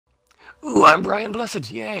Ooh, I'm Brian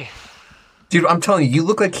Blessed. Yay. Dude, I'm telling you, you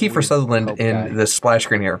look like Kiefer Weird Sutherland Pope in guy. the splash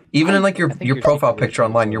screen here. Even in like your think you're profile secretly picture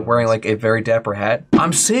online, you're Kiefer wearing like a very dapper hat.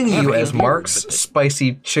 I'm seeing Yeah, you but as he's weird, Mark's but-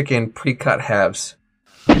 spicy chicken pre-cut halves.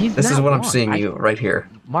 He's This is not what I'm wrong. seeing you right here.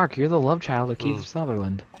 Mark, you're the love child of Keith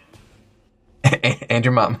Sutherland. And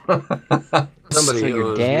your mom. Somebody So your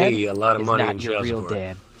owes dad me a lot of is money in not your jail real support.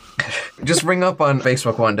 dad. Just ring up on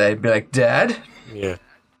Facebook one day, be like, Dad? Yeah.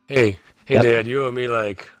 Hey, Yep. Dad, you owe me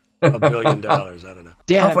like $1 billion. I don't know.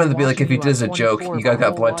 Dad, How I've fun been to be like if watching you did as a on joke, 24 you guys my got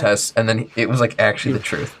whole blood life. tests, and then it was like actually the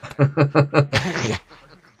truth.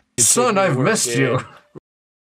 Son, I've Work, missed Dad. you.